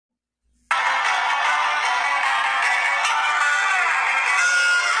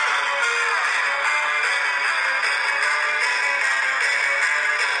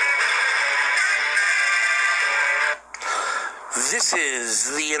This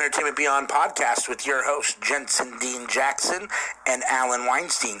is the Entertainment Beyond podcast with your host, Jensen Dean Jackson and Alan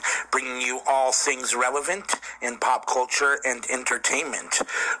Weinstein, bringing you all things relevant in pop culture and entertainment.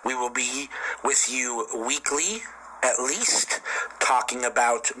 We will be with you weekly, at least, talking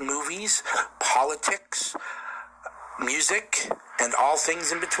about movies, politics, music, and all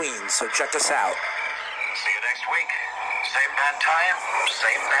things in between. So check us out. See you next week. Same bad time,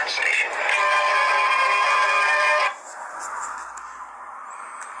 same bad station.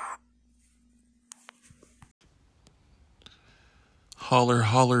 Holler,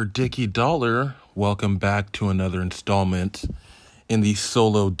 holler, Dickie Dollar. Welcome back to another installment in the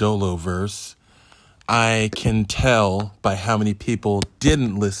solo Dolo verse. I can tell by how many people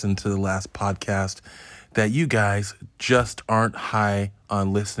didn't listen to the last podcast that you guys just aren't high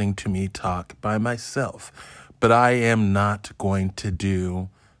on listening to me talk by myself. But I am not going to do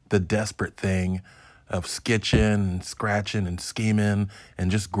the desperate thing of skitching and scratching and scheming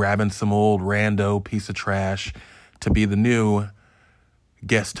and just grabbing some old rando piece of trash to be the new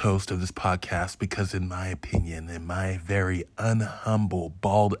guest host of this podcast, because in my opinion, in my very unhumble,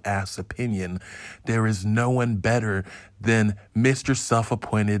 bald-ass opinion, there is no one better than Mr.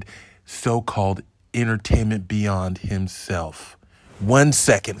 Self-Appointed so-called Entertainment Beyond himself. 1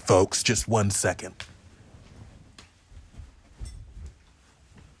 second, folks, just 1 second.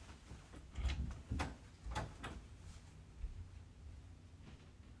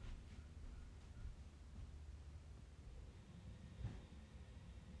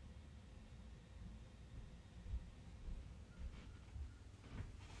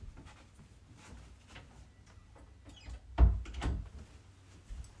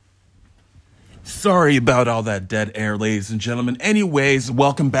 Sorry about all that dead air, ladies and gentlemen. Anyways,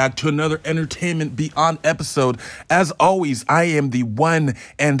 welcome back to another Entertainment Beyond episode. As always, I am the one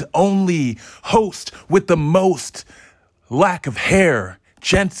and only host with the most lack of hair,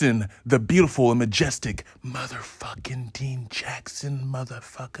 Jensen, the beautiful and majestic motherfucking Dean Jackson,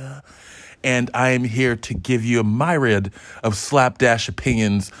 motherfucker. And I am here to give you a myriad of slapdash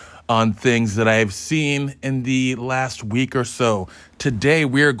opinions on things that I have seen in the last week or so. Today,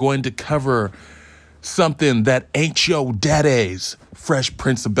 we are going to cover something that ain't yo daddy's, Fresh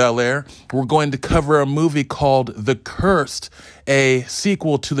Prince of Bel Air. We're going to cover a movie called The Cursed, a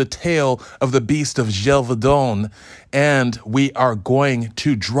sequel to the tale of the Beast of Gelvedon. And we are going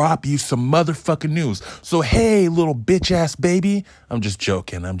to drop you some motherfucking news. So, hey, little bitch-ass baby. I'm just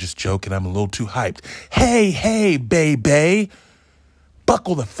joking. I'm a little too hyped. Hey, baby.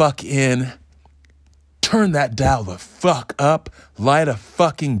 Buckle the fuck in. Turn that dial the fuck up, light a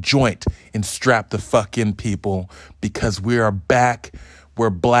fucking joint, and strap the fuck in, people, because we are back,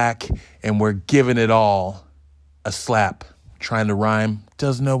 we're black, and we're giving it all a slap. Trying to rhyme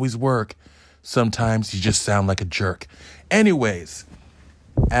doesn't always work. Sometimes you just sound like a jerk. Anyways,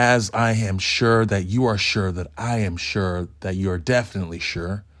 as I am sure that you are sure that I am sure that you are definitely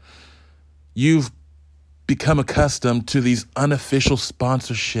sure, you've become accustomed to these unofficial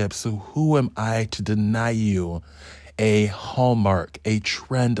sponsorships. So who am I to deny you a hallmark, a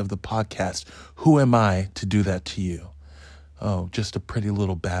trend of the podcast? Who am I to do that to you? Oh, just a pretty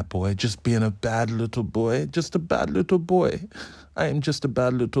little bad boy, just being a bad little boy, just a bad little boy. I am just a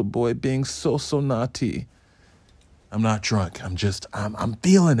bad little boy being so naughty. I'm not drunk. I'm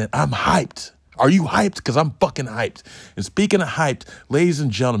feeling it. I'm hyped. Are you hyped? Because I'm fucking hyped. And speaking of hyped, ladies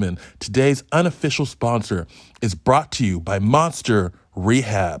and gentlemen, today's unofficial sponsor is brought to you by Monster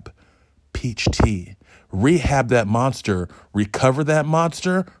Rehab. Peach tea. Rehab that monster. Recover that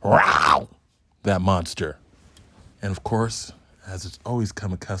monster. Wow! That monster. And of course, as it's always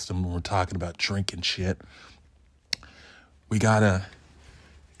come accustomed when we're talking about drinking shit, we gotta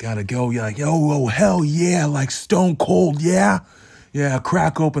go like, oh, hell yeah, like Stone Cold, yeah? Yeah,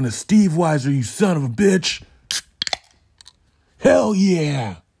 crack open a Steve Weiser, you son of a bitch. Hell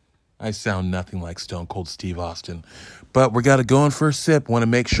yeah. I sound nothing like Stone Cold Steve Austin. But we got to go in for a sip. Want to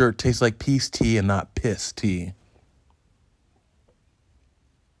make sure it tastes like peace tea and not piss tea.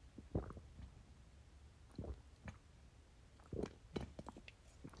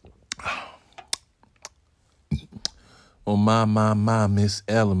 Oh, my, Miss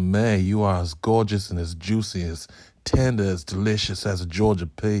Ella May, you are as gorgeous and as juicy, as tender, as delicious as a Georgia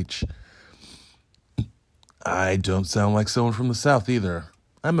peach. I don't sound like someone from the South either.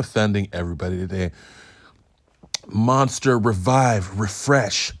 I'm offending everybody today. Monster Revive,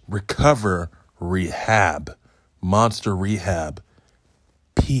 Refresh, Recover, Rehab. Monster Rehab.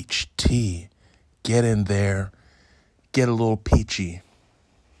 Peach tea. Get in there. Get a little peachy.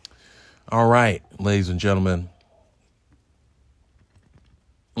 All right, ladies and gentlemen.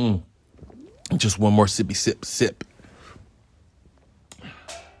 Just one more sippy sip.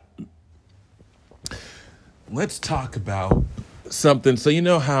 let's talk about something. So you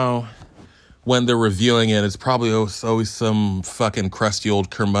know how when they're reviewing it, it's probably always some fucking crusty old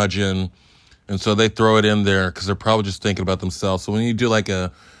curmudgeon, and so they throw it in there because they're probably just thinking about themselves. So when you do like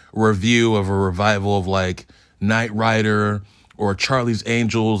a review of a revival of like Knight Rider or Charlie's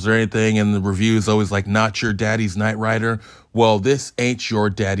Angels or anything, and the review is always like, not your daddy's Knight Rider. Well, this ain't your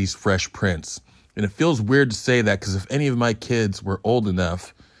daddy's Fresh Prince. And it feels weird to say that because if any of my kids were old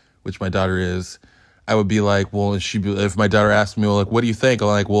enough, which my daughter is, I would be like, well, if my daughter asked me, well, like, what do you think? I'm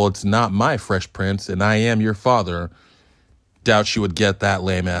like, well, it's not my Fresh Prince, and I am your father. Doubt she would get that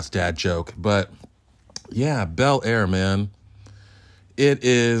lame-ass dad joke. But, yeah, Bel Air, man.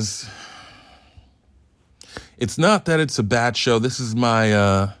 It's not that it's a bad show. This is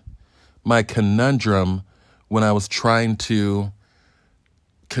my conundrum when I was trying to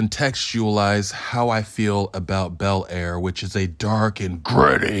contextualize how I feel about Bel Air, which is a dark and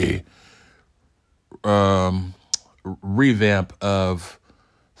gritty revamp of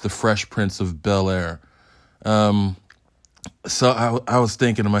the Fresh Prince of Bel Air. So I was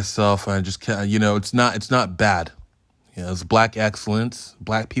thinking to myself, I just can't, it's not bad. It's black excellence,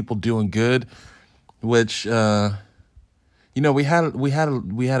 black people doing good, which we had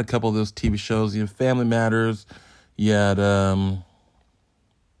a couple of those TV shows. Family Matters. You had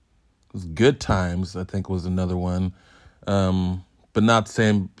Good Times, I think, was another one, but not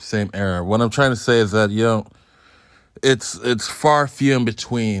same era. What I'm trying to say is that it's far few in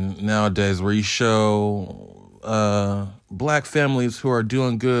between nowadays where you show black families who are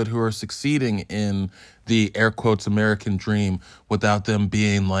doing good, who are succeeding in the air quotes American dream without them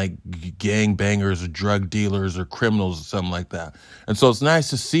being like gang bangers or drug dealers or criminals or something like that. And so it's nice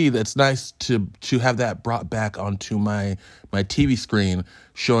to see that. It's nice to have that brought back onto my TV screen,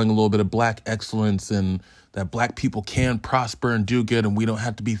 showing a little bit of black excellence and that black people can prosper and do good, and we don't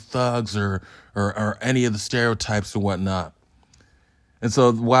have to be thugs or any of the stereotypes and whatnot. And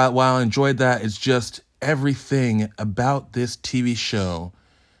so while I enjoyed that, it's just everything about this TV show.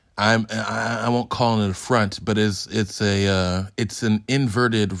 I won't call it a front, but it's an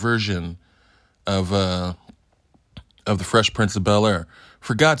inverted version of the Fresh Prince of Bel Air.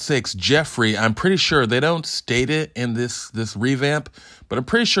 For God's sakes, Jeffrey, I'm pretty sure they don't state it in this revamp, but I'm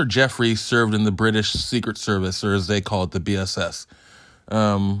pretty sure Jeffrey served in the British Secret Service, or as they call it, the BSS.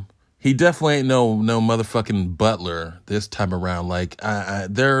 He definitely ain't no motherfucking butler this time around. Like,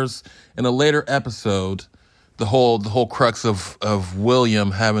 there's in a later episode, the whole crux of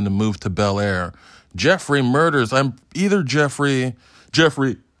William having to move to Bel Air. Jeffrey murders. Jeffrey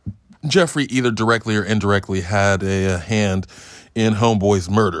either directly or indirectly had a hand in Homeboy's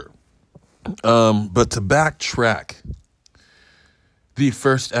murder. But to backtrack, the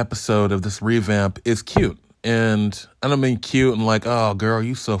first episode of this revamp is cute. And I don't mean cute and like, oh, girl,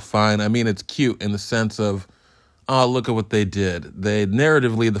 you so fine. I mean, it's cute in the sense of, oh, look at what they did.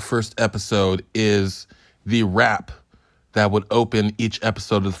 Narratively, the first episode is the rap that would open each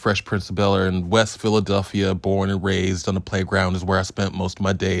episode of The Fresh Prince of Bel Air. In West Philadelphia, born and raised on the playground is where I spent most of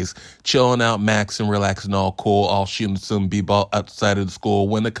my days, chilling out, maxing, relaxing, all cool, all shooting some b-ball outside of the school,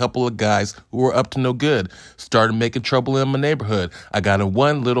 when a couple of guys who were up to no good started making trouble in my neighborhood. I got in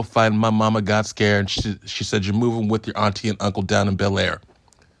one little fight and my mama got scared, and she said, you're moving with your auntie and uncle down in Bel Air.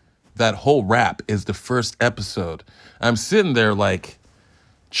 That whole rap is the first episode. I'm sitting there like,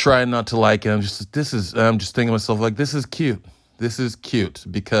 trying not to like it. I'm just thinking to myself, like, this is cute. This is cute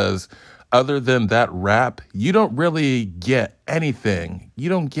because other than that rap, you don't really get anything. You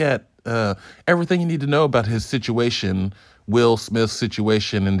don't get everything you need to know about his situation. Will Smith's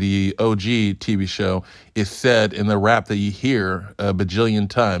situation in the OG TV show is said in the rap that you hear a bajillion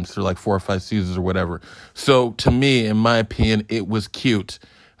times through like 4 or 5 seasons or whatever. So to me, in my opinion, it was cute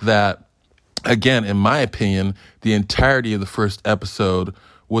that, again, in my opinion, the entirety of the first episode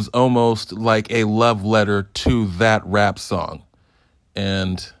was almost like a love letter to that rap song.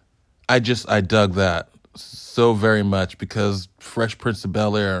 And I dug that so very much because Fresh Prince of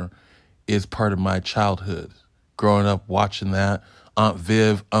Bel Air is part of my childhood. Growing up watching that, Aunt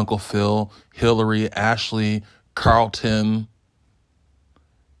Viv, Uncle Phil, Hillary, Ashley, Carlton.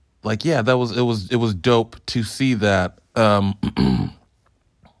 Like, yeah, it was dope to see that.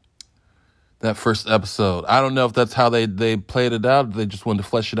 That first episode. I don't know if that's how they played it out. They just wanted to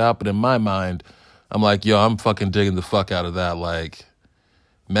flesh it out. But in my mind, I'm like, yo, I'm fucking digging the fuck out of that. Like,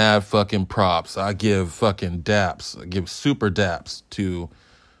 mad fucking props. I give fucking daps. I give super daps to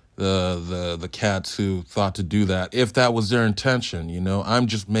the cats who thought to do that. If that was their intention, I'm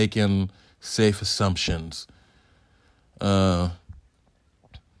just making safe assumptions. But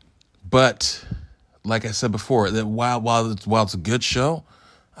like I said before, that while it's a good show,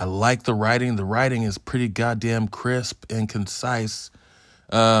 I like the writing. The writing is pretty goddamn crisp and concise.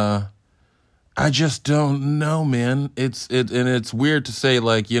 I just don't know, man. It's weird to say,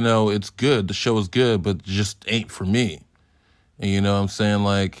 like, it's good. The show is good, but it just ain't for me. And you know what I'm saying?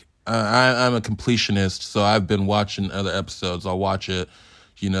 Like, I'm a completionist, so I've been watching other episodes. I'll watch it,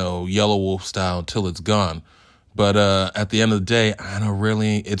 Yellow Wolf style until it's gone. But at the end of the day, I don't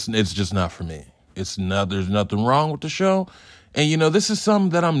really. It's just not for me. There's nothing wrong with the show, and this is something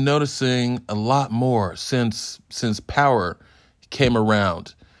that I'm noticing a lot more since Power came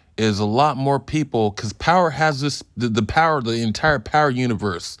around. Is a lot more people, because Power has this the entire Power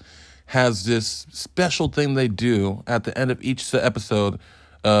universe has this special thing they do at the end of each episode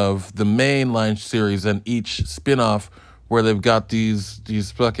of the mainline series and each spinoff, where they've got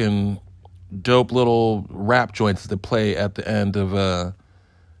these fucking dope little rap joints that play at the end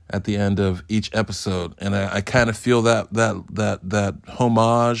of each episode. And I kind of feel that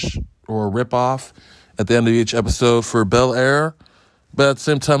homage or ripoff at the end of each episode for Bel Air. But at the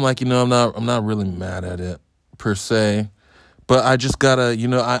same time, like, I'm not really mad at it per se. But I just gotta,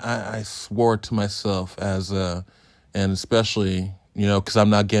 I swore to myself and especially, because I'm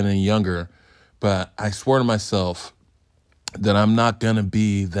not getting any younger, but I swore to myself that I'm not gonna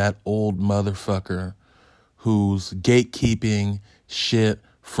be that old motherfucker who's gatekeeping shit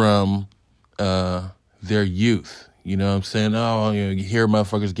from their youth. You know what I'm saying? Oh, you hear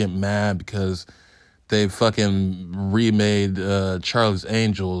motherfuckers get mad because they fucking remade Charlie's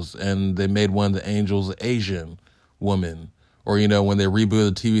Angels, and they made one of the angels an Asian woman. Or, when they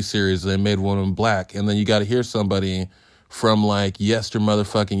rebooted the TV series, they made one of them black. And then you got to hear somebody from, like, yester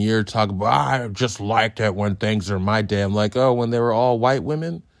motherfucking year talk about, I just liked it when things are my day. I'm like, oh, when they were all white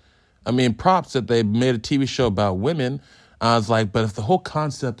women? I mean, props that they made a TV show about women. I was like, but if the whole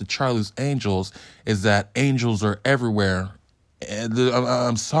concept of Charlie's Angels is that angels are everywhere,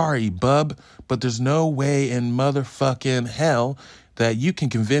 I'm sorry, bub, but there's no way in motherfucking hell that you can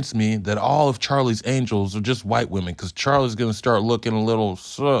convince me that all of Charlie's Angels are just white women, because Charlie's going to start looking a little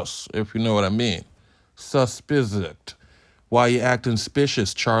sus, if you know what I mean. Suspicious. Why you acting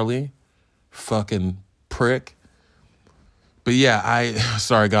suspicious, Charlie? Fucking prick. But yeah,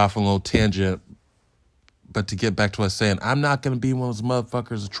 sorry, I got off on a little tangent. But to get back to what I was saying, I'm not going to be one of those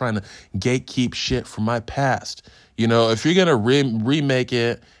motherfuckers trying to gatekeep shit from my past. If you're going to remake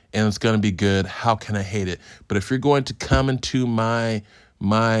it and it's going to be good, how can I hate it? But if you're going to come into my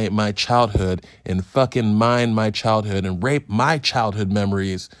childhood and fucking mine my childhood and rape my childhood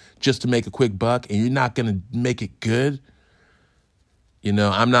memories just to make a quick buck, and you're not going to make it good,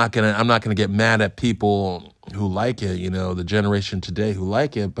 I'm not gonna get mad at people who like it, the generation today who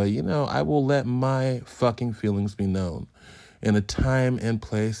like it, but I will let my fucking feelings be known in a time and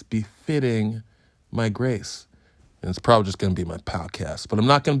place befitting my grace. And it's probably just gonna be my podcast. But I'm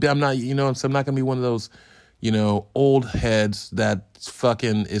not gonna be one of those, old heads that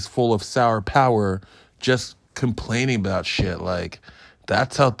fucking is full of sour power just complaining about shit. Like,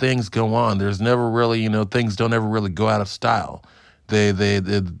 that's how things go on. There's never really, things don't ever really go out of style.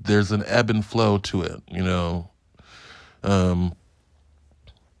 There's an ebb and flow to it,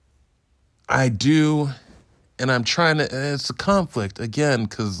 I do, and I'm trying to, and it's a conflict again,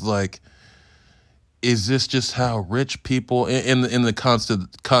 because, like, is this just how rich people, in the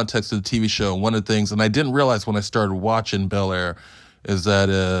constant context of the TV show, one of the things, and I didn't realize when I started watching Bel Air, is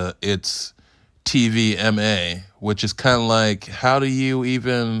that it's TVMA, which is kind of like, how do you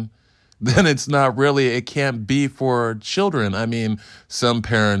even... Then it's not really, it can't be for children. I mean, some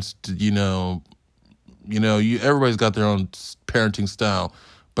parents, everybody's got their own parenting style,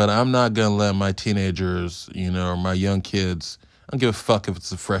 but I'm not going to let my teenagers, or my young kids, I don't give a fuck if it's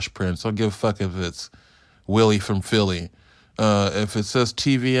the Fresh Prince. I don't give a fuck if it's Willie from Philly. If it says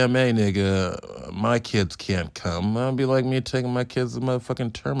TVMA, nigga, my kids can't come. I'll be like me taking my kids to the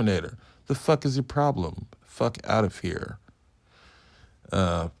motherfucking Terminator. The fuck is your problem? Fuck out of here.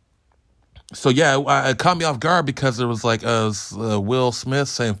 So yeah, it caught me off guard because it was like Will Smith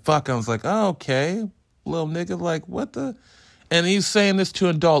saying fuck. I was like, oh, okay, little nigga, like, what the? And he's saying this to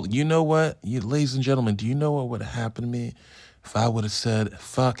an adult. You know what, ladies and gentlemen, do you know what would have happened to me if I would have said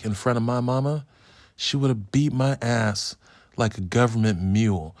fuck in front of my mama? She would have beat my ass like a government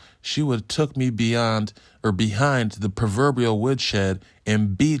mule. She would have took me behind the proverbial woodshed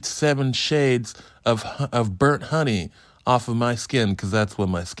and beat 7 shades of burnt honey off of my skin, because that's what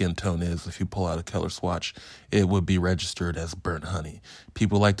my skin tone is. If you pull out a color swatch, it would be registered as burnt honey.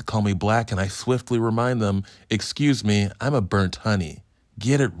 People like to call me black, and I swiftly remind them, excuse me, I'm a burnt honey.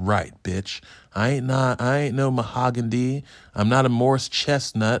 Get it right, bitch. I ain't no mahogany. I'm not a Morris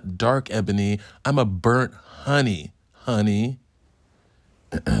chestnut, dark ebony. I'm a burnt honey, honey.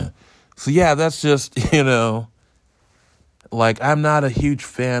 So yeah, that's just, like, I'm not a huge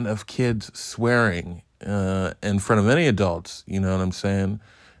fan of kids swearing in front of any adults. You know what I'm saying?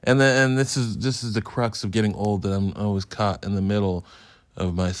 And this is the crux of getting old, that I'm always caught in the middle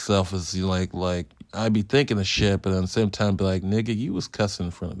of myself. Is like I be thinking of shit, but at the same time be like, nigga, you was cussing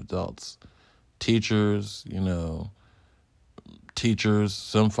in front of adults, teachers,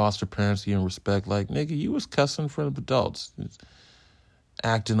 some foster parents you don't respect. Like, nigga, you was cussing in front of adults,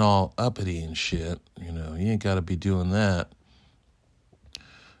 acting all uppity and shit. You ain't got to be doing that.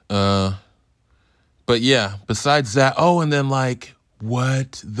 But yeah, besides that, and then like,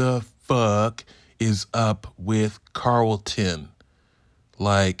 what the fuck is up with Carlton?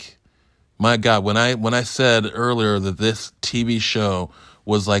 Like, my God, when I said earlier that this TV show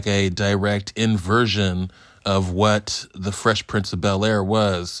was like a direct inversion of what the Fresh Prince of Bel Air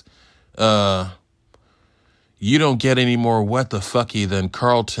was, you don't get any more what the fucky than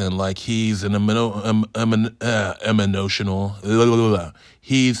Carlton. Like, he's an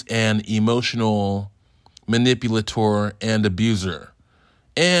he's an emotional manipulator and abuser.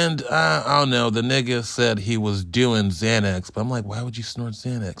 And I don't know, the nigga said he was doing Xanax, but I'm like, why would you snort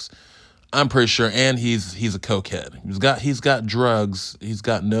Xanax? I'm pretty sure, and he's a cokehead. He's got drugs. He's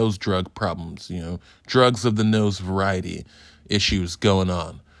got nose drug problems. Drugs of the nose variety issues going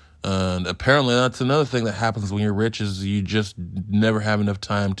on. And apparently, that's another thing that happens when you're rich, is you just never have enough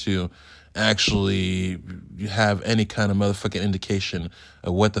time to actually have any kind of motherfucking indication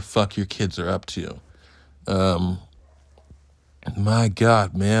of what the fuck your kids are up to. My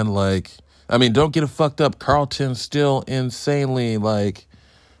God, man, like, I mean, don't get it fucked up. Carlton's still insanely, like,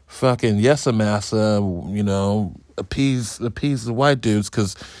 fucking yes-a-massa, appease the white dudes,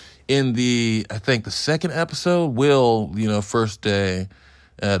 because in I think the second episode, Will, first day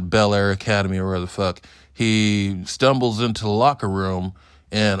at Bel Air Academy or whatever the fuck, he stumbles into the locker room,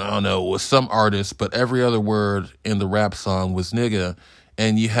 and I don't know, it was some artist, but every other word in the rap song was nigga,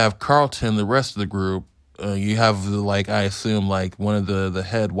 and you have Carlton, the rest of the group, you have, like, I assume, like, one of the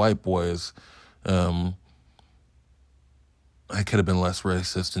head white boys. I could have been less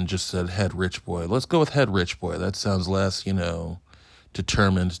racist and just said head rich boy. Let's go with head rich boy. That sounds less,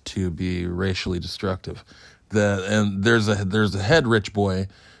 determined to be racially destructive. And there's a head rich boy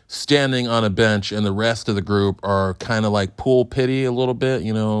standing on a bench, and the rest of the group are kind of like pool pity a little bit,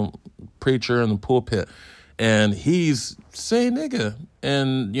 preacher in the pulpit. And he's saying nigga.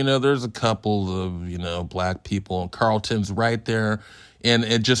 And, there's a couple of, black people, and Carlton's right there. And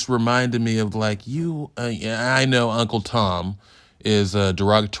it just reminded me of, like, I know Uncle Tom is a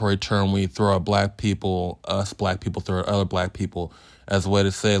derogatory term we throw at black people, us black people throw at other black people, as a way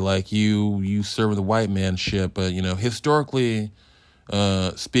to say, like, you serve the white man shit. But, historically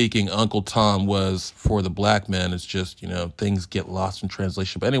speaking, Uncle Tom was for the black man. It's just, things get lost in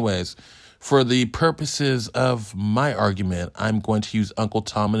translation. But anyways, for the purposes of my argument, I'm going to use Uncle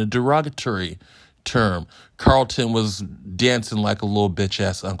Tom in a derogatory term. Carlton was dancing like a little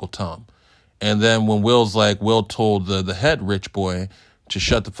bitch-ass Uncle Tom. And then when Will told the head rich boy to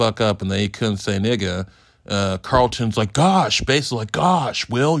shut the fuck up and that he couldn't say nigga, Carlton's like, gosh, basically like, gosh,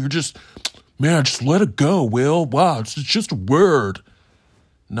 Will, just let it go, Will. Wow, it's just a word.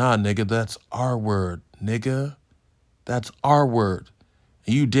 Nah, nigga, that's our word, nigga. That's our word.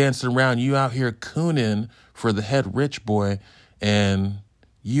 You dancing around, you out here cooning for the head rich boy, and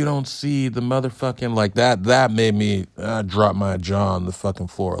you don't see the motherfucking, like, that made me drop my jaw on the fucking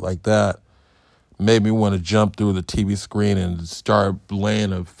floor. Like, that made me want to jump through the TV screen and start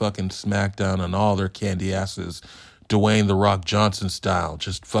laying a fucking smackdown on all their candy asses, Dwayne The Rock Johnson style.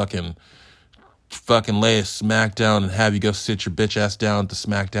 Just fucking lay a smackdown and have you go sit your bitch ass down at the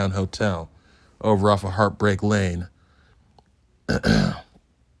Smackdown Hotel over off of Heartbreak Lane.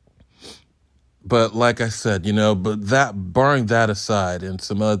 But like I said, but barring that aside and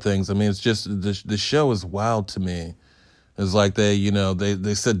some other things, I mean, it's just the show is wild to me. It's like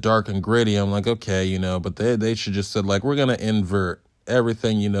they said dark and gritty. I'm like, okay, but they should just said, like, we're going to invert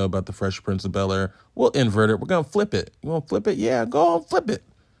everything about the Fresh Prince of Bel Air. We'll invert it. We're going to flip it. You want to flip it? Yeah, go on, flip it.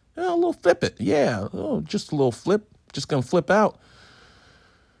 A little flip it. Yeah, just a little flip. Just going to flip out.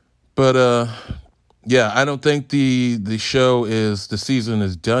 But, yeah, I don't think the season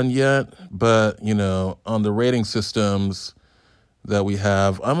is done yet, but on the rating systems that we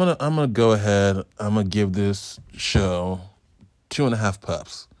have, I'm gonna go ahead. I'm gonna give this show 2.5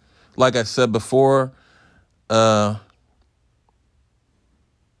 pups. Like I said before, I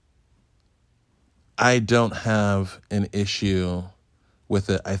don't have an issue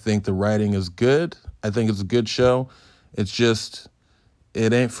with it. I think the writing is good. I think it's a good show. It's just,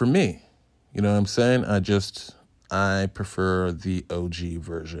 it ain't for me. You know what I'm saying? I prefer the OG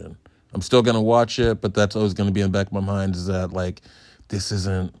version. I'm still going to watch it, but that's always going to be in the back of my mind is that, like, this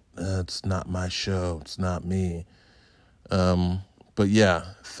isn't, it's not my show. It's not me. But yeah,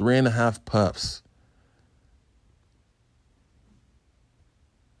 3.5 Puffs.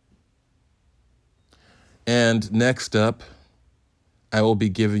 And next up, I will be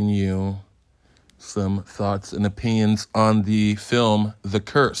giving you some thoughts and opinions on the film The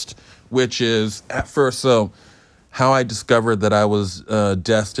Cursed, which is at first, so how I discovered that I was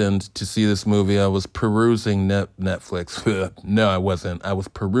destined to see this movie. I was perusing Netflix. No, I wasn't. I was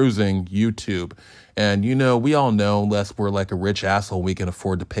perusing YouTube. And, you know, we all know, unless we're like a rich asshole, we can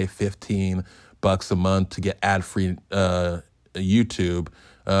afford to pay $15 a month to get ad-free YouTube.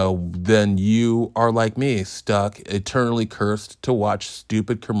 Then you are like me, stuck, eternally cursed to watch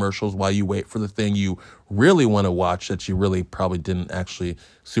stupid commercials while you wait for the thing you really want to watch that you really probably didn't actually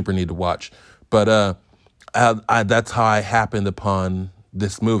super need to watch. But that's how I happened upon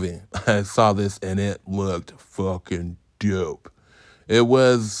this movie. I saw this and it looked fucking dope. It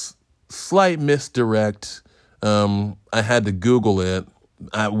was slight misdirect. I had to Google it.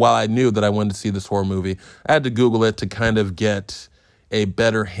 While I knew that I wanted to see this horror movie, I had to Google it to kind of get a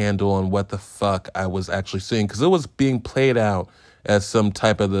better handle on what the fuck I was actually seeing, because it was being played out as some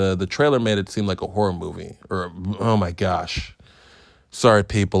type of the trailer made it seem like a horror movie. Or, oh my gosh. Sorry,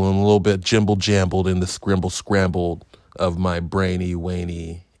 people, I'm a little bit jimble-jambled in the scrambled of my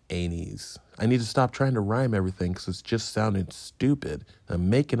brainy-waney anies. I need to stop trying to rhyme everything because it's just sounding stupid. I'm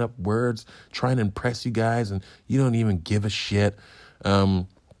making up words, trying to impress you guys, and you don't even give a shit.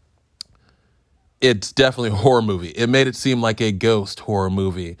 It's definitely a horror movie. It made it seem like a ghost horror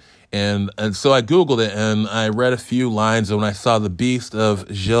movie. And so I Googled it, and I read a few lines, and when I saw the Beast of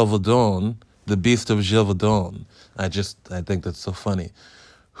Gévaudan, I think that's so funny.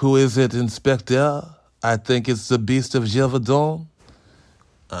 Who is it, Inspector? I think it's the Beast of Gévaudan.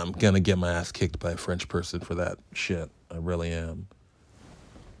 I'm going to get my ass kicked by a French person for that shit. I really am.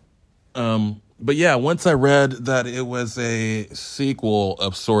 But yeah, once I read that it was a sequel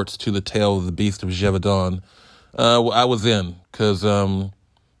of sorts to the tale of the Beast of Gévaudan, I was in, because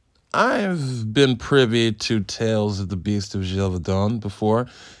I've been privy to tales of the Beast of Gévaudan before.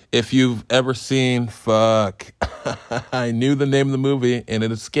 If you've ever seen, I knew the name of the movie and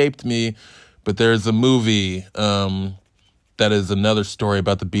it escaped me, but there's a movie that is another story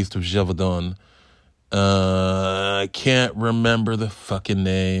about the Beast of Gévaudan. I can't remember the fucking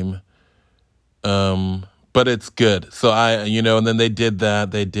name. But it's good. So and then they did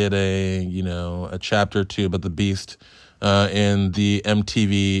that. They did a chapter or two about the Beast, in the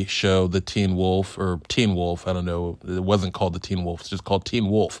MTV show, The Teen Wolf, or Teen Wolf. I don't know. It wasn't called The Teen Wolf. It's just called Teen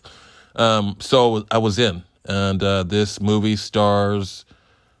Wolf. So I was in, and, this movie stars,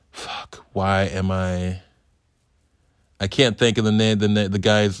 I can't think of the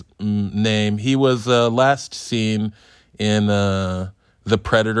guy's name. He was, last seen in, The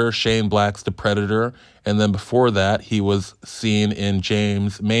Predator, Shane Black's The Predator. And then before that, he was seen in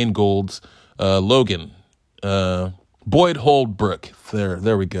James Mangold's Logan. Boyd Holbrook.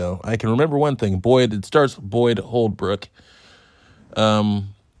 There we go. I can remember one thing. It starts Boyd Holbrook. Yeah,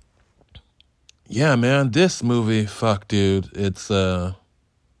 man, this movie, dude. It's, so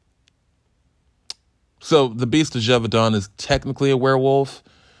the Beast of Gévaudan is technically a werewolf.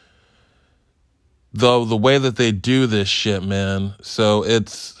 Though the way that they do this shit, man, so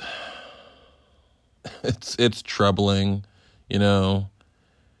it's troubling,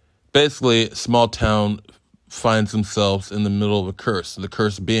 Basically, small town finds themselves in the middle of a curse. The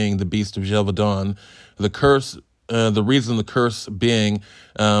curse being the Beast of Gévaudan. The reason the curse being,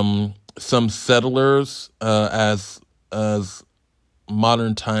 some settlers, as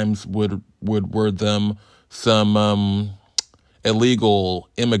modern times would word them, some illegal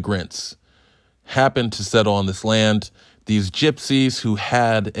immigrants happened to settle on this land. These gypsies who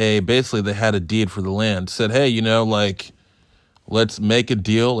had they had a deed for the land, said, hey, let's make a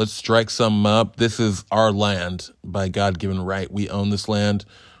deal. Let's strike something up. This is our land by God-given right. We own this land.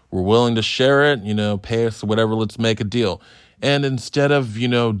 We're willing to share it, pay us whatever. Let's make a deal. And instead of,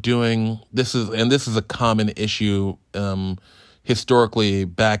 doing this is a common issue, historically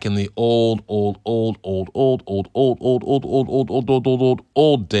back in the old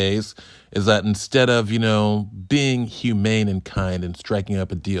days, is that instead of, being humane and kind and striking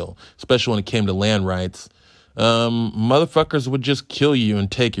up a deal, especially when it came to land rights, motherfuckers would just kill you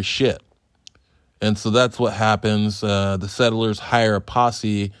and take your shit. And so that's what happens. The settlers hire a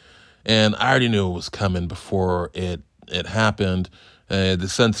posse, and I already knew it was coming before it happened. They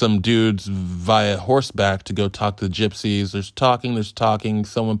sent some dudes via horseback to go talk to the gypsies. There's talking.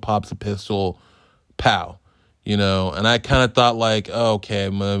 Someone pops a pistol. Pow. and I kind of thought like, oh, okay,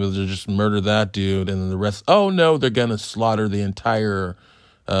 maybe they'll just murder that dude, and then the rest, oh no, they're going to slaughter the entire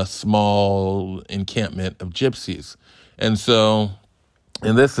small encampment of gypsies. And so,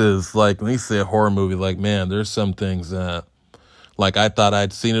 and this is like, when you say a horror movie, like, man, there's some things that, like, I thought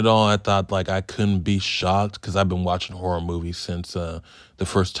I'd seen it all. I thought, like, I couldn't be shocked because I've been watching horror movies since the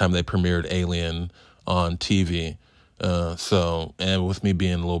first time they premiered Alien on TV. And with me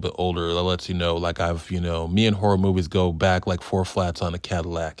being a little bit older, that lets you know, like, me and horror movies go back like 4 flats on a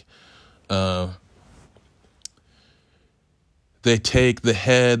Cadillac. They take the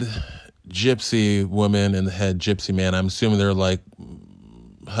head gypsy woman and the head gypsy man. I'm assuming they're like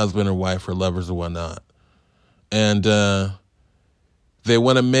husband or wife or lovers or whatnot. And they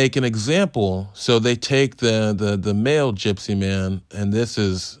want to make an example. So they take the male gypsy man, and this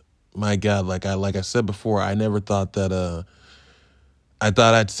is, my God, like I said before, I never thought that I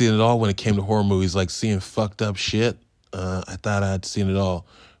thought I'd seen it all when it came to horror movies, like seeing fucked up shit. I thought I'd seen it all.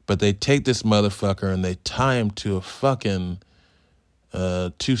 But they take this motherfucker and they tie him to a fucking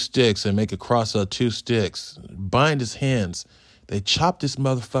 2 sticks and make a cross out 2 sticks, bind his hands. They chop this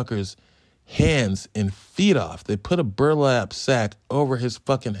motherfucker's hands and feet off. They put a burlap sack over his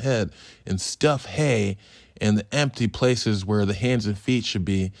fucking head and stuff hay in the empty places where the hands and feet should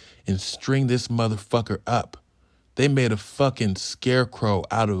be and string this motherfucker up. They made a fucking scarecrow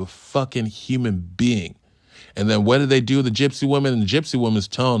out of a fucking human being. And then what did they do with the gypsy woman? And the gypsy woman's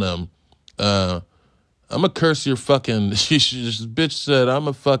telling them, I'm gonna curse your fucking, this bitch said, I'm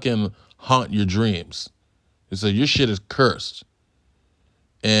gonna fucking haunt your dreams. He said, your shit is cursed.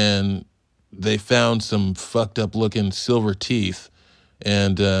 And they found some fucked up looking silver teeth,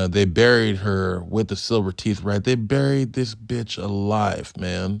 and they buried her with the silver teeth, right? They buried this bitch alive,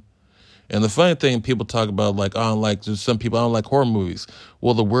 man. And the funny thing, people talk about, like, there's some people, I don't like horror movies.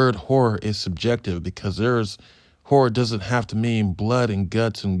 Well, the word horror is subjective, because horror doesn't have to mean blood and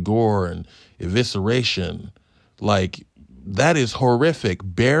guts and gore and evisceration. Like, that is horrific.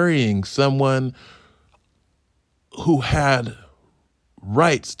 Burying someone who had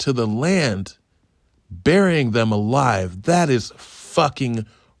rights to the land, burying them alive, that is fucking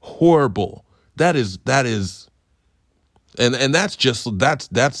horrible. That is and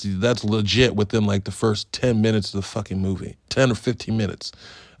that's legit within like the first 10 minutes of the fucking movie. 10 or 15 minutes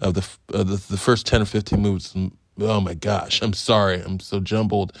of the first 10 or 15 minutes. Oh my gosh, I'm sorry, I'm so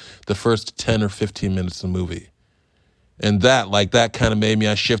jumbled. The first 10 or 15 minutes of the movie. And that kind of made me,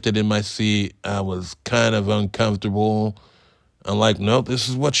 I shifted in my seat. I was kind of uncomfortable. I'm like, nope, this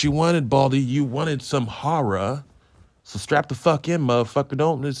is what you wanted, Baldy. You wanted some horror. So strap the fuck in,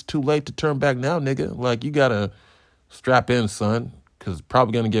 motherfucker. It's too late to turn back now, nigga. Like, you gotta strap in, son, because it's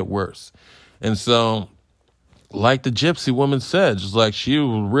probably gonna get worse. And so, like the gypsy woman said, just like, she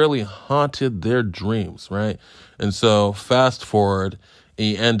really haunted their dreams, right? And so, fast forward, and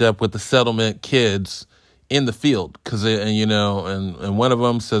you end up with the settlement kids in the field, and one of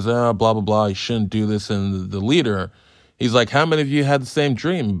them says, blah, blah, blah, you shouldn't do this. And the leader, he's like, how many of you had the same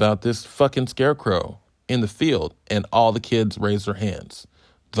dream about this fucking scarecrow in the field? And all the kids raised their hands,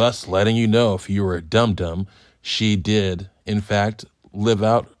 thus letting you know, if you were a dum-dum, she did, in fact,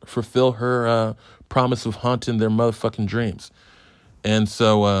 fulfill her promise of haunting their motherfucking dreams. And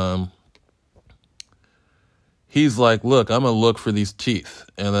so he's like, look, I'm going to look for these teeth.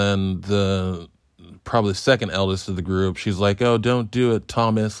 And then probably the second eldest of the group, she's like, oh, don't do it,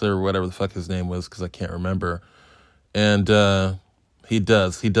 Thomas, or whatever the fuck his name was, because I can't remember. And he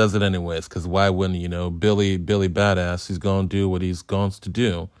does it anyways, because why wouldn't Billy Badass, he's going to do what he's going to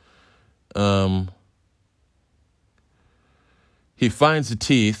do. He finds the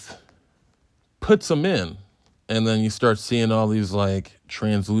teeth, puts them in, and then you start seeing all these like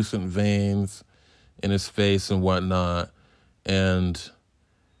translucent veins in his face and whatnot. And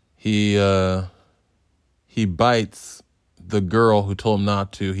he bites the girl who told him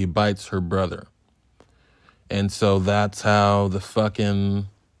not to. He bites her brother. And so that's how the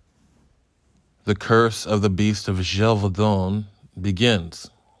curse of the beast of Gévaudan begins,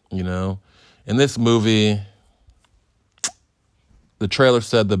 In this movie, the trailer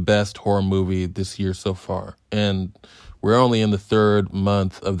said the best horror movie this year so far. And we're only in the 3rd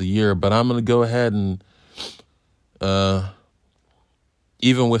month of the year, but I'm going to go ahead and,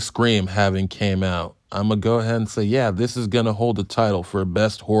 even with Scream having came out, I'm going to go ahead and say, yeah, this is going to hold the title for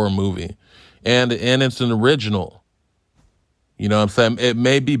best horror movie. And it's an original. You know what I'm saying? It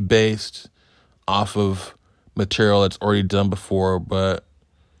may be based off of material that's already done before, but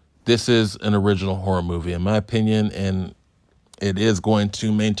this is an original horror movie, in my opinion, and it is going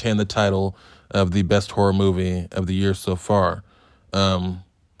to maintain the title of the best horror movie of the year so far.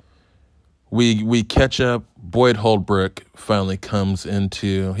 we catch up. Boyd Holbrook finally comes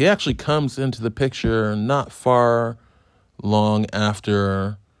into the picture not far long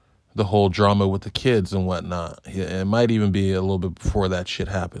after the whole drama with the kids and whatnot. It might even be a little bit before that shit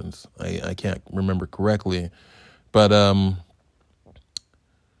happens. I can't remember correctly. But,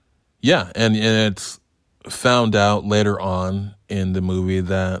 yeah, and it's found out later on in the movie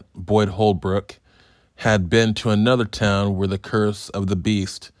that Boyd Holbrook had been to another town where the curse of the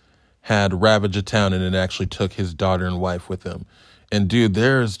beast had ravaged a town, and it actually took his daughter and wife with him. And dude,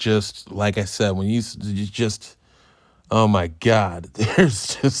 there's just, like I said, when you just, oh my God,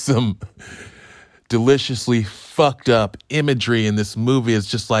 there's just some deliciously fucked up imagery in this movie. It's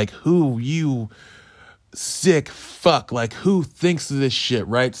just like, who you sick fuck, like who thinks of this shit,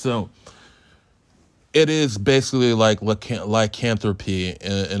 right? So it is basically like lycanthropy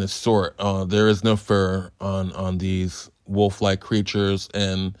in a sort. There is no fur on these wolf-like creatures,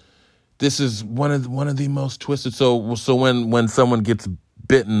 and this is one of the most twisted. So when someone gets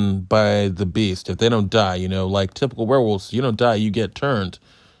bitten by the beast, if they don't die, like typical werewolves, you don't die, you get turned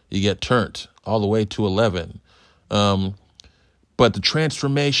all the way to 11. But the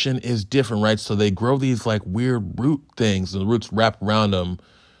transformation is different, right? So they grow these like weird root things, and the roots wrap around them.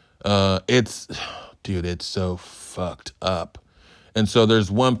 It's so fucked up. And so there's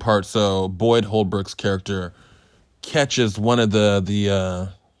one part. So Boyd Holbrook's character catches one of the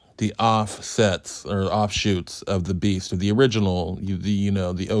offsets or offshoots of the beast, of the original,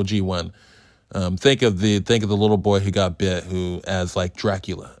 the OG one. Think of the little boy who got bit, who as like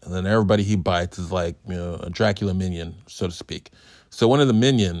Dracula, and then everybody he bites is like a Dracula minion, so to speak. So one of the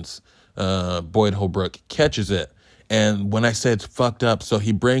minions, Boyd Holbrook, catches it, and when I say it's fucked up, so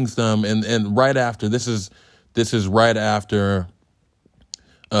he brings them, and right after this is right after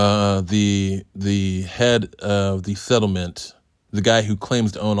the head of the settlement, the guy who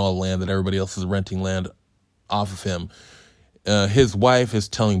claims to own all the land that everybody else is renting land off of him. His wife is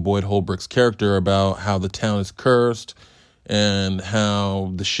telling Boyd Holbrook's character about how the town is cursed and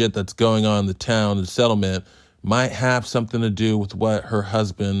how the shit that's going on in the town, the settlement, might have something to do with what her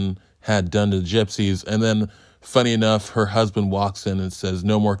husband had done to the gypsies. And then, funny enough, her husband walks in and says,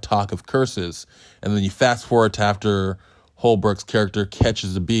 "No more talk of curses." And then you fast forward to after Holbrook's character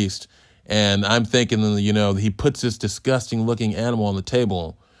catches the beast. And I'm thinking, he puts this disgusting looking animal on the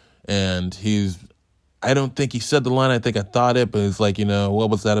table, and I don't think he said the line. I think I thought it, but it's like, what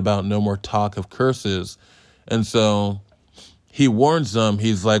was that about? No more talk of curses. And so he warns them.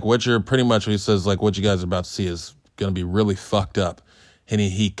 He's like, what you guys are about to see is going to be really fucked up. And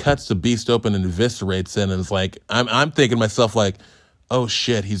he cuts the beast open and eviscerates it. And it's like, I'm thinking to myself, like, oh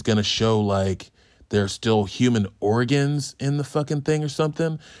shit, he's going to show like there's still human organs in the fucking thing or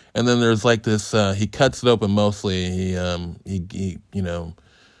something. And then there's like this, he cuts it open mostly. He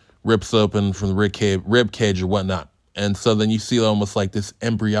rips open from the rib cage or whatnot. And so then you see almost like this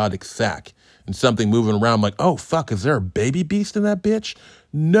embryonic sac and something moving around. I'm like, oh, fuck, is there a baby beast in that bitch?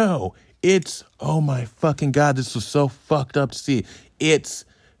 No, it's, oh my fucking God, this was so fucked up to see. It's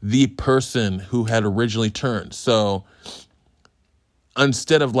the person who had originally turned. So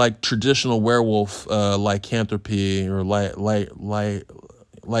instead of like traditional werewolf lycanthropy or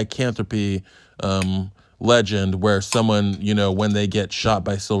lycanthropy legend where someone, when they get shot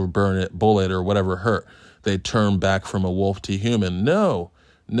by silver bullet or whatever hurt, they turn back from a wolf to human. No,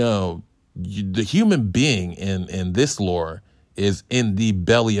 the human being in this lore is in the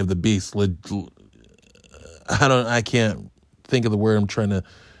belly of the beast. I can't think of the word I'm trying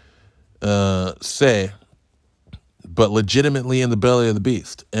to say, but legitimately in the belly of the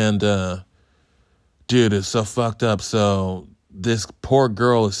beast. And dude, it's so fucked up. So this poor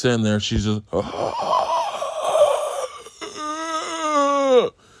girl is sitting there, she's just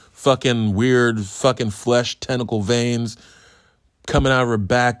fucking weird fucking flesh tentacle veins coming out of her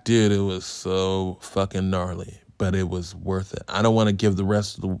back. Dude, it was so fucking gnarly, but it was worth it. I don't want to give the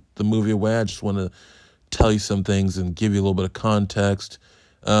rest of the movie away. I just want to tell you some things and give you a little bit of context.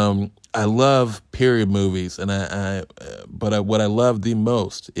 I love period movies, and but what I love the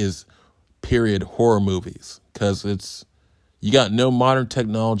most is period horror movies, because you got no modern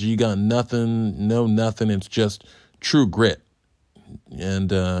technology, you got nothing. It's just true grit. And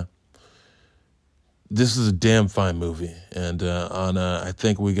this is a damn fine movie. And I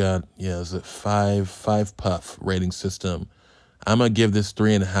think we got, is it five puff rating system. I'm gonna give this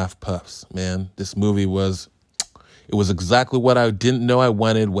 3.5 puffs, man. This movie was exactly what I didn't know I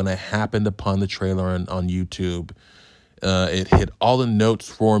wanted when I happened upon the trailer on YouTube. It hit all the notes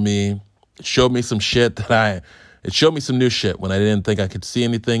for me. It showed me some shit it showed me some new shit when I didn't think I could see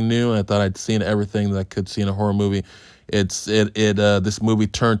anything new. And I thought I'd seen everything that I could see in a horror movie. This movie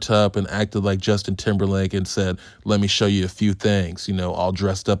turned up and acted like Justin Timberlake and said, "Let me show you a few things," all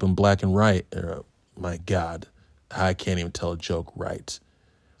dressed up in black and white. My God, I can't even tell a joke right.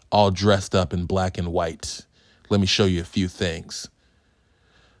 All dressed up in black and white. Let me show you a few things.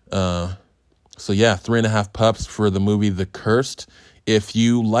 So yeah, 3.5 pups for the movie The Cursed. If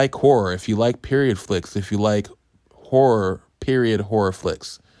you like horror, if you like period flicks, if you like period horror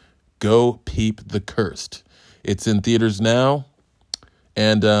flicks, go peep The Cursed. It's in theaters now,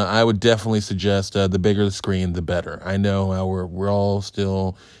 and I would definitely suggest the bigger the screen, the better. I know we're all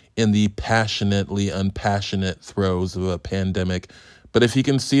still in the passionately unpassionate throes of a pandemic, but if you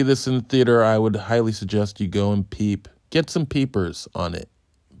can see this in the theater, I would highly suggest you go and peep. Get some peepers on it.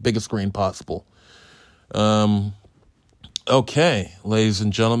 Biggest screen possible. Okay, ladies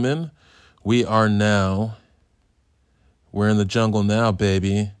and gentlemen, we're in the jungle now,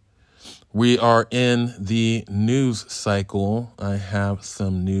 baby. We are in the news cycle. I have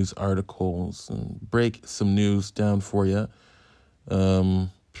some news articles and break some news down for you.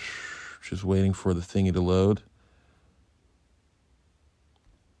 Just waiting for the thingy to load.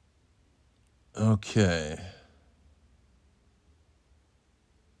 Okay.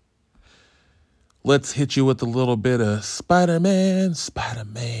 Let's hit you with a little bit of Spider-Man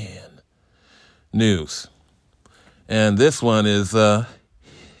news. And this one is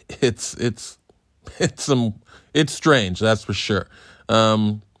it's strange, that's for sure.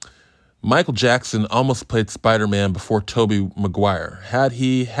 Michael Jackson almost played Spider-Man before Tobey Maguire. Had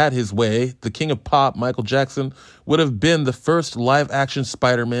he had his way, the king of pop, Michael Jackson, would have been the first live-action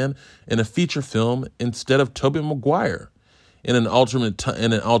Spider-Man in a feature film instead of Tobey Maguire. In an alternate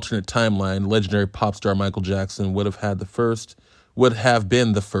timeline, legendary pop star Michael Jackson would have been the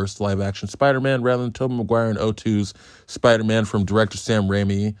first live-action Spider-Man rather than Tobey Maguire in 2002's Spider-Man from director Sam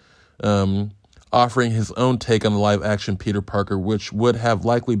Raimi, offering his own take on the live-action Peter Parker, which would have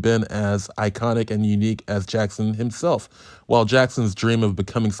likely been as iconic and unique as Jackson himself. While Jackson's dream of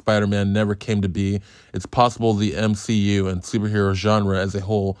becoming Spider-Man never came to be, it's possible the MCU and superhero genre as a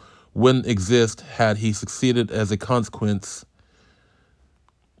whole wouldn't exist had he succeeded as a consequence.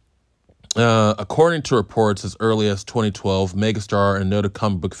 According to reports as early as 2012, megastar and noted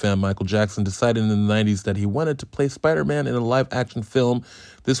comic book fan Michael Jackson decided in the 90s that he wanted to play Spider-Man in a live-action film.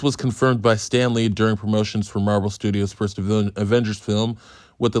 This was confirmed by Stan Lee during promotions for Marvel Studios' first Avengers film,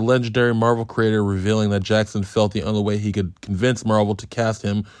 with the legendary Marvel creator revealing that Jackson felt the only way he could convince Marvel to cast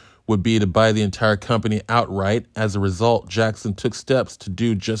him would be to buy the entire company outright. As a result, Jackson took steps to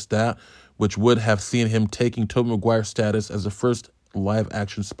do just that, which would have seen him taking Tobey Maguire's status as the first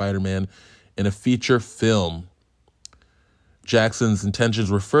live-action Spider-Man in a feature film. Jackson's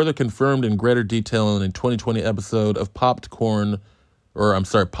intentions were further confirmed in greater detail in a 2020 episode of Popcorned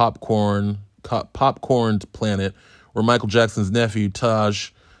Planet, where Michael Jackson's nephew, Taj,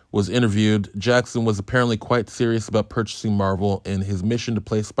 was interviewed. Jackson was apparently quite serious about purchasing Marvel in his mission to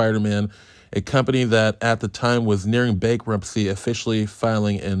play Spider-Man, a company that at the time was nearing bankruptcy, officially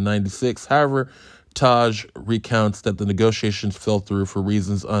filing in 96. However, Taj recounts that the negotiations fell through for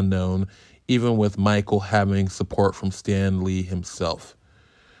reasons unknown, even with Michael having support from Stan Lee himself.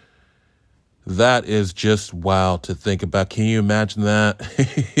 That is just wild to think about. Can you imagine that?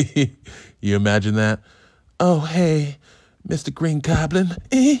 You imagine that? Oh, hey, Mr. Green Goblin,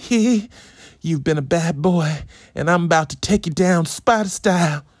 you've been a bad boy, and I'm about to take you down Spider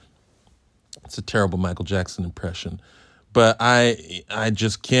style. It's a terrible Michael Jackson impression. But I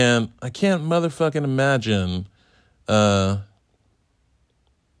just can't motherfucking imagine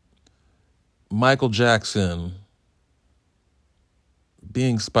Michael Jackson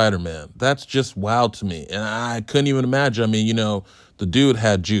being Spider-Man. That's just wild to me. And I couldn't even imagine. I mean, the dude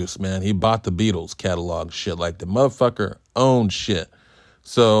had juice, man. He bought the Beatles catalog, shit. Like, the motherfucker owned shit.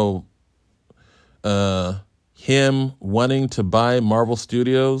 So, him wanting to buy Marvel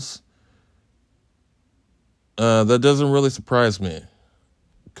Studios, that doesn't really surprise me,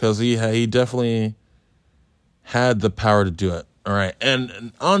 because he definitely had the power to do it. All right,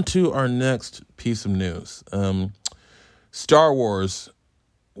 and on to our next piece of news. Star Wars,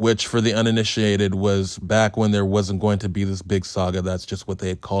 which for the uninitiated was back when there wasn't going to be this big saga. That's just what they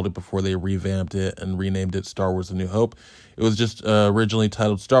had called it before they revamped it and renamed it Star Wars A New Hope. It was just originally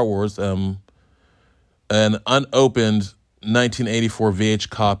titled Star Wars. An unopened 1984 VH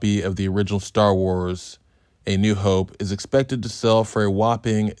copy of the original Star Wars A New Hope is expected to sell for a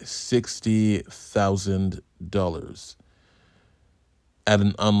whopping $60,000 at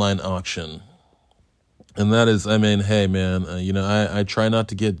an online auction. And that is, I mean, hey, man, I try not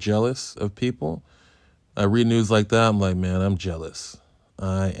to get jealous of people. I read news like that, I'm like, man, I'm jealous.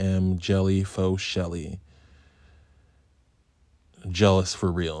 I am jelly faux Shelly. jealous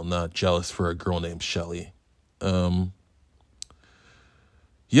for real, not jealous for a girl named Shelly.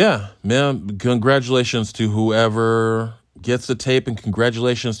 Yeah, man, congratulations to whoever gets the tape, and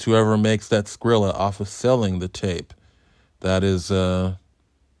congratulations to whoever makes that Skrilla off of selling the tape. That is, I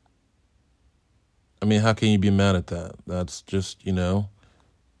mean, how can you be mad at that? That's just,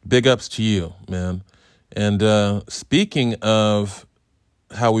 big ups to you, man. And speaking of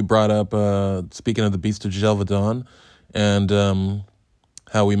how we brought up, speaking of the Beast of Gelvedon, and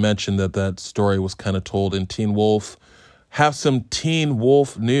how we mentioned that story was kind of told in Teen Wolf, have some Teen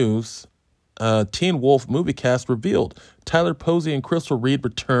Wolf news. Teen Wolf movie cast revealed. Tyler Posey and Crystal Reed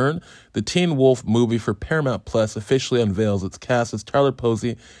return. The Teen Wolf movie for Paramount Plus officially unveils its cast as Tyler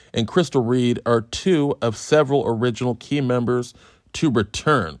Posey and Crystal Reed are two of several original key members to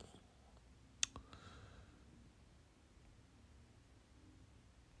return.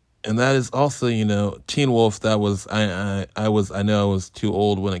 And that is also, Teen Wolf. That was I know I was too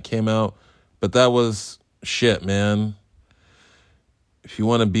old when it came out, but that was shit, man. If you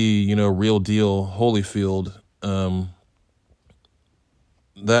want to be, real deal Holyfield,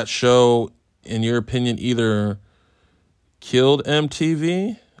 that show, in your opinion, either killed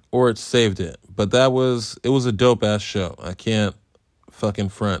MTV or it saved it. But it was a dope ass show. I can't fucking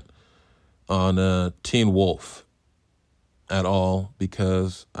front on Teen Wolf at all,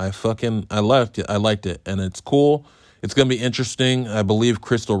 because I liked it, and it's cool. It's gonna be interesting. I believe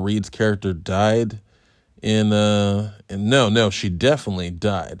Crystal Reed's character died no, she definitely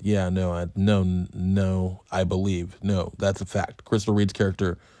died. Yeah, I believe. No, that's a fact. Crystal Reed's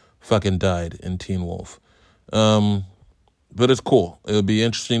character fucking died in Teen Wolf. But it's cool. It'll be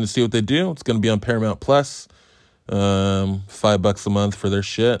interesting to see what they do. It's going to be on Paramount Plus. $5 a month for their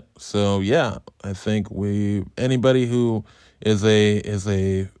shit. So yeah, I think anybody who is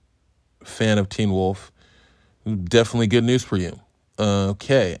a fan of Teen Wolf, definitely good news for you.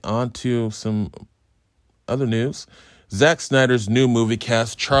 Okay, on to some other news. Zack Snyder's new movie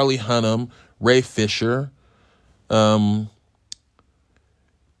cast Charlie Hunnam, Ray Fisher, Djimon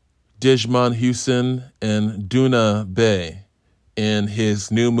Housen, and Duna Bay in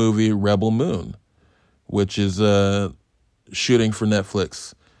his new movie Rebel Moon, which is shooting for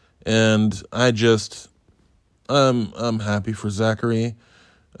Netflix. And I'm happy for Zachary.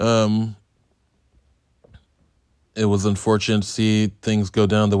 It was unfortunate to see things go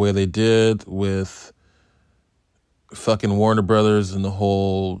down the way they did with fucking Warner Brothers and the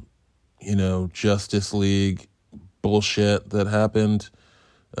whole, Justice League bullshit that happened.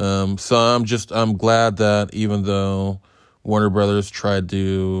 So I'm glad that even though Warner Brothers tried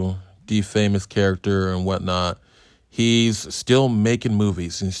to defame his character and whatnot, he's still making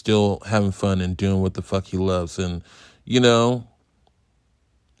movies and still having fun and doing what the fuck he loves. And,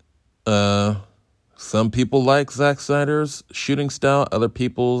 some people like Zack Snyder's shooting style. Other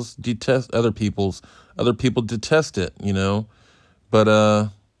people detest it, But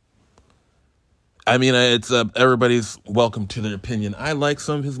I mean, it's everybody's welcome to their opinion. I like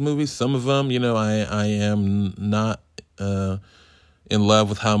some of his movies. Some of them, I am not in love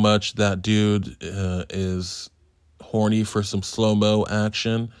with how much that dude is horny for some slow-mo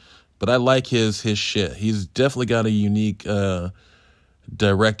action. But I like his shit. He's definitely got a unique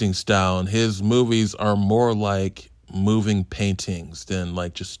directing style, and his movies are more like moving paintings than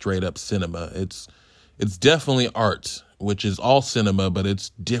like just straight up cinema. It's definitely art, which is all cinema, but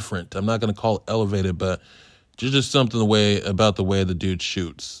it's different. I'm not going to call it elevated, but just something about the way the dude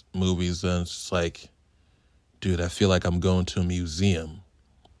shoots movies, and it's just like, dude, I feel like I'm going to a museum.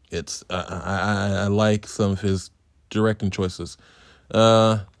 It's I like some of his directing choices.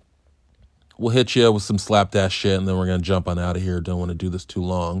 We'll hit you with some slapdash shit, and then we're going to jump on out of here. Don't want to do this too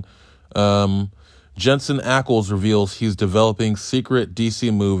long. Jensen Ackles reveals he's developing secret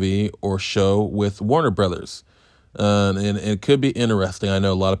DC movie or show with Warner Brothers. And it could be interesting. I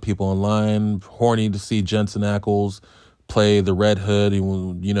know a lot of people online horny to see Jensen Ackles play the Red Hood.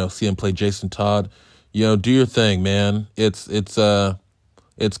 See him play Jason Todd. Do your thing, man. It's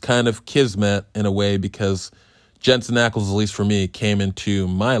kind of kismet in a way, because Jensen Ackles, at least for me, came into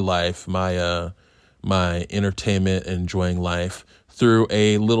my life, my entertainment, enjoying life, through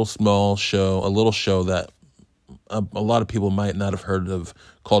a little show that a lot of people might not have heard of,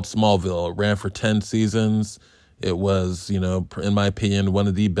 called Smallville. It ran for 10 seasons. It was, in my opinion, one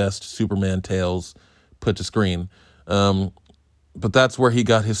of the best Superman tales put to screen. But that's where he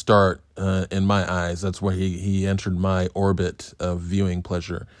got his start, in my eyes. That's where he entered my orbit of viewing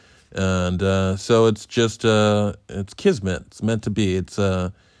pleasure. And so it's just it's kismet. It's meant to be. It's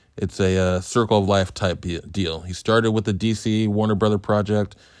a circle of life type deal. He started with the DC Warner Brother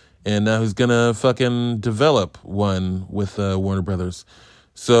project, and now he's gonna fucking develop one with Warner Brothers.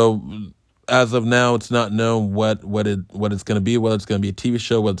 So as of now, it's not known what it's gonna be, whether it's gonna be a TV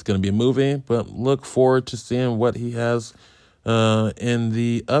show, whether it's gonna be a movie. But look forward to seeing what he has in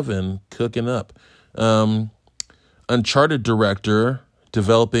the oven cooking up. Uncharted director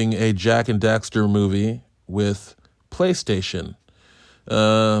developing a Jack and Daxter movie with PlayStation.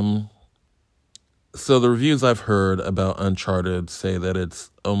 So the reviews I've heard about Uncharted say that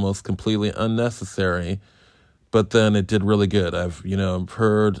it's almost completely unnecessary, but then it did really good. I've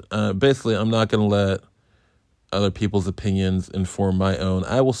heard, basically I'm not going to let other people's opinions inform my own.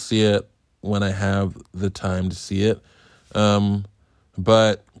 I will see it when I have the time to see it.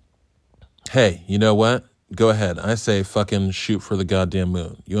 But hey, you know what? Go ahead. I say fucking shoot for the goddamn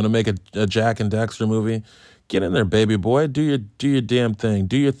moon. You want to make a Jack and Daxter movie? Get in there, baby boy. Do your damn thing.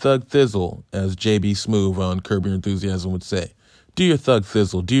 Do your thug thizzle, as JB Smoove on Curb Your Enthusiasm would say. Do your thug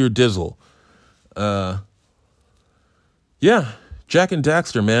thizzle. Do your dizzle. Yeah, Jack and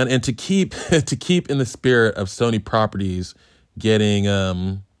Daxter, man. And to keep in the spirit of Sony properties getting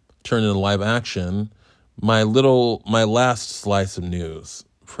turned into live action, my last slice of news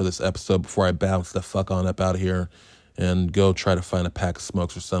for this episode before I bounce the fuck on up out of here and go try to find a pack of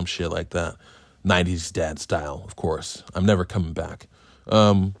smokes or some shit like that. 90s dad style, of course. I'm never coming back.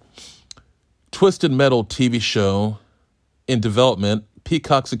 Twisted Metal TV show in development.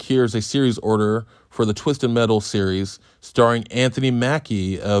 Peacock secures a series order for the Twisted Metal series starring Anthony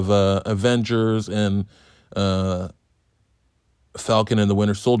Mackie of Avengers and Falcon and the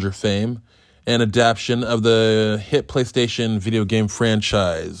Winter Soldier fame, an adaptation of the hit PlayStation video game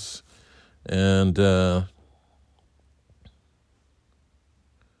franchise. And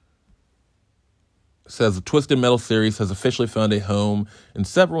says the Twisted Metal series has officially found a home, and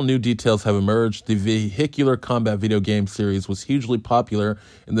several new details have emerged. The vehicular combat video game series was hugely popular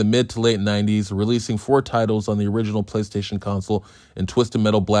in the mid to late 90s, releasing 4 titles on the original PlayStation console and Twisted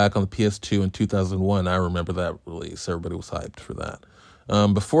Metal Black on the PS2 in 2001. I remember that release. Everybody was hyped for that.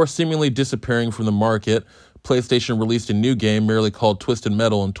 Before seemingly disappearing from the market, PlayStation released a new game merely called Twisted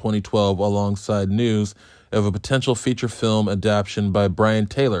Metal in 2012 alongside news of a potential feature film adaptation by Brian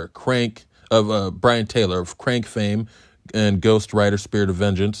Taylor of Crank fame and Ghost Rider Spirit of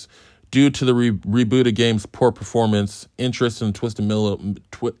Vengeance. Due to the rebooted game's poor performance, interest in the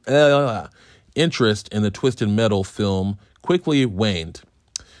Twisted Metal film quickly waned.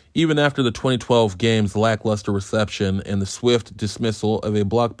 Even after the 2012 game's lackluster reception and the swift dismissal of a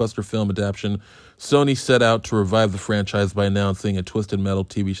blockbuster film adaptation, Sony set out to revive the franchise by announcing a Twisted Metal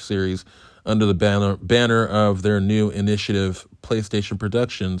TV series under the banner of their new initiative, PlayStation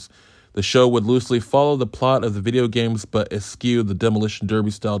Productions. The show would loosely follow the plot of the video games, but eschew the Demolition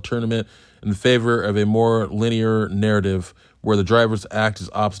Derby-style tournament in favor of a more linear narrative where the drivers act as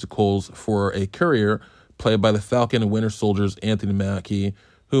obstacles for a courier, played by the Falcon and Winter Soldier's Anthony Mackie,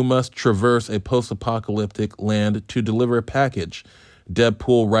 who must traverse a post-apocalyptic land to deliver a package.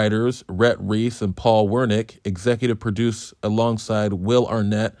 Deadpool writers Rhett Reese and Paul Wernick executive produce alongside Will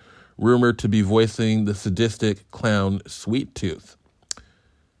Arnett, rumored to be voicing the sadistic clown Sweet Tooth.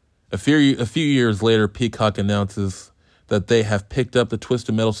 A few years later, Peacock announces that they have picked up the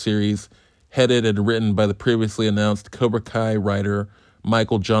Twisted Metal series, headed and written by the previously announced Cobra Kai writer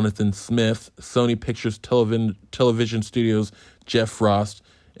Michael Jonathan Smith. Sony Pictures Television Studios' Jeff Frost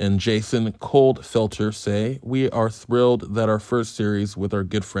and Jason Coldfelter say, "We are thrilled that our first series with our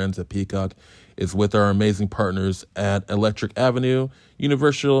good friends at Peacock is with our amazing partners at Electric Avenue,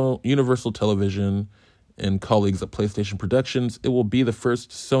 Universal Television, and colleagues at PlayStation Productions. It will be the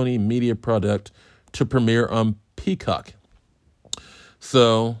first Sony media product to premiere on Peacock."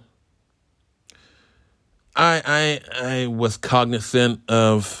 So I was cognizant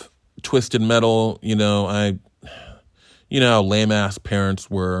of Twisted Metal. How lame ass parents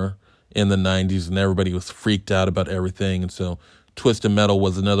were in the 90s and everybody was freaked out about everything. And so Twisted Metal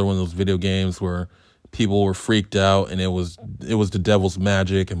was another one of those video games where people were freaked out, and it was the devil's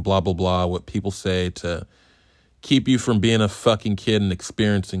magic and blah, blah, blah, what people say to keep you from being a fucking kid and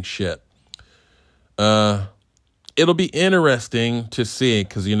experiencing shit. It'll be interesting to see,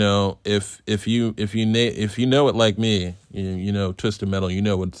 because if you know it like me, you know Twisted Metal, you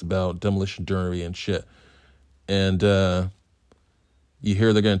know what it's about, Demolition Derby and shit, and you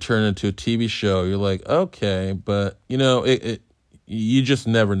hear they're going to turn it into a TV show. You're like, okay, but you just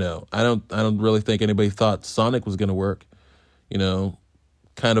never know. I don't really think anybody thought Sonic was going to work.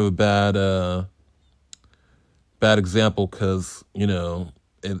 Kind of a bad example, because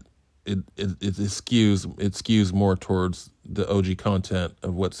it skews more towards the OG content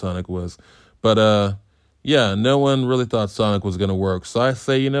of what Sonic was. But Yeah, no one really thought Sonic was going to work. So I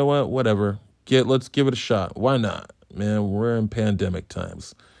say, you know what? Whatever. Let's give it a shot. Why not? Man, we're in pandemic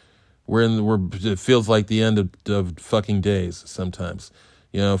times. It feels like the end of fucking days sometimes.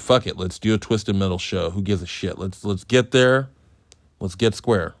 Fuck it. Let's do a Twisted Metal show. Who gives a shit? Let's get there. Let's get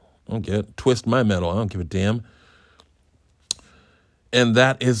square. I don't get twist my metal. I don't give a damn. And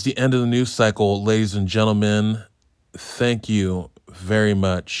that is the end of the news cycle, ladies and gentlemen. Thank you very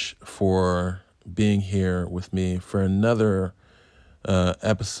much for being here with me for another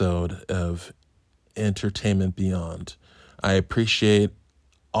episode of Entertainment Beyond. I appreciate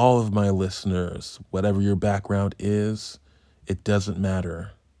all of my listeners, whatever your background is. It doesn't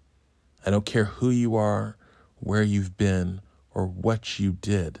matter. I don't care who you are, where you've been, or what you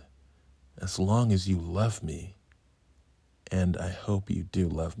did, as long as you love me. And I hope you do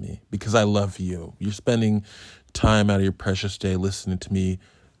love me, because I love you. You're spending time out of your precious day listening to me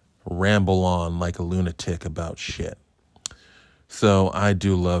ramble on like a lunatic about shit. So I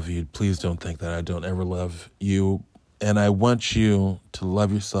do love you. Please don't think that I don't ever love you. And I want you to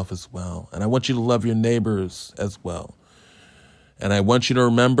love yourself as well. And I want you to love your neighbors as well. And I want you to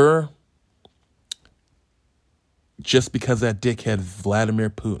remember, just because that dickhead Vladimir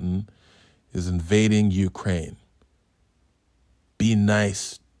Putin is invading Ukraine, be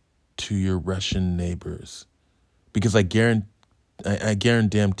nice to your Russian neighbors. Because I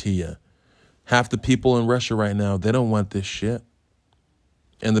guarantee you, half the people in Russia right now, they don't want this shit.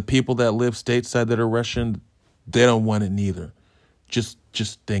 And the people that live stateside that are Russian, they don't want it neither. Just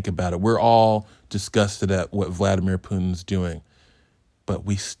think about it. We're all disgusted at what Vladimir Putin's doing. But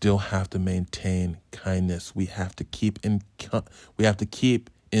we still have to maintain kindness. We have to keep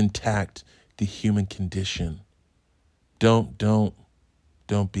intact the human condition. Don't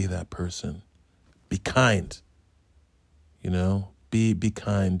be that person. Be kind. Be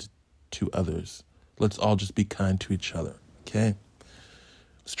kind to others. Let's all just be kind to each other. Okay? I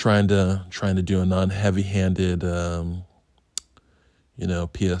was trying to do a non-heavy-handed PSA.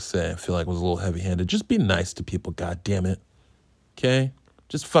 I feel like it was a little heavy-handed. Just be nice to people, god damn it. Okay?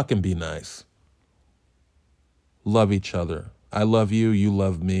 Just fucking be nice. Love each other. I love you, you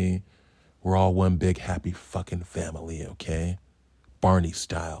love me. We're all one big happy fucking family, okay? Barney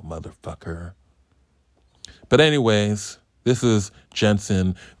style, motherfucker. But anyways, this is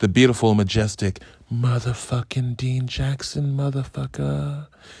Jensen, the beautiful, majestic motherfucking Dean Jackson, motherfucker.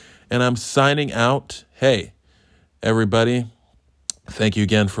 And I'm signing out. Hey, everybody, thank you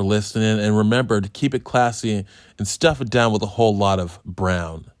again for listening. And remember to keep it classy and stuff it down with a whole lot of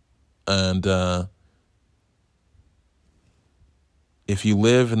brown. And if you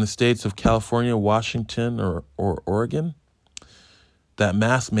live in the states of California, Washington, or Oregon, that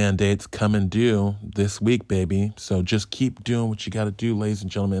mask mandate's coming due this week, baby. So just keep doing what you got to do, ladies and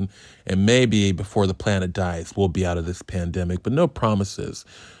gentlemen. And maybe before the planet dies, we'll be out of this pandemic. But no promises.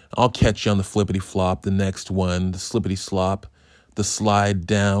 I'll catch you on the flippity flop, the next one, the slippity slop, the slide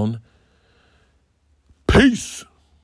down. Peace.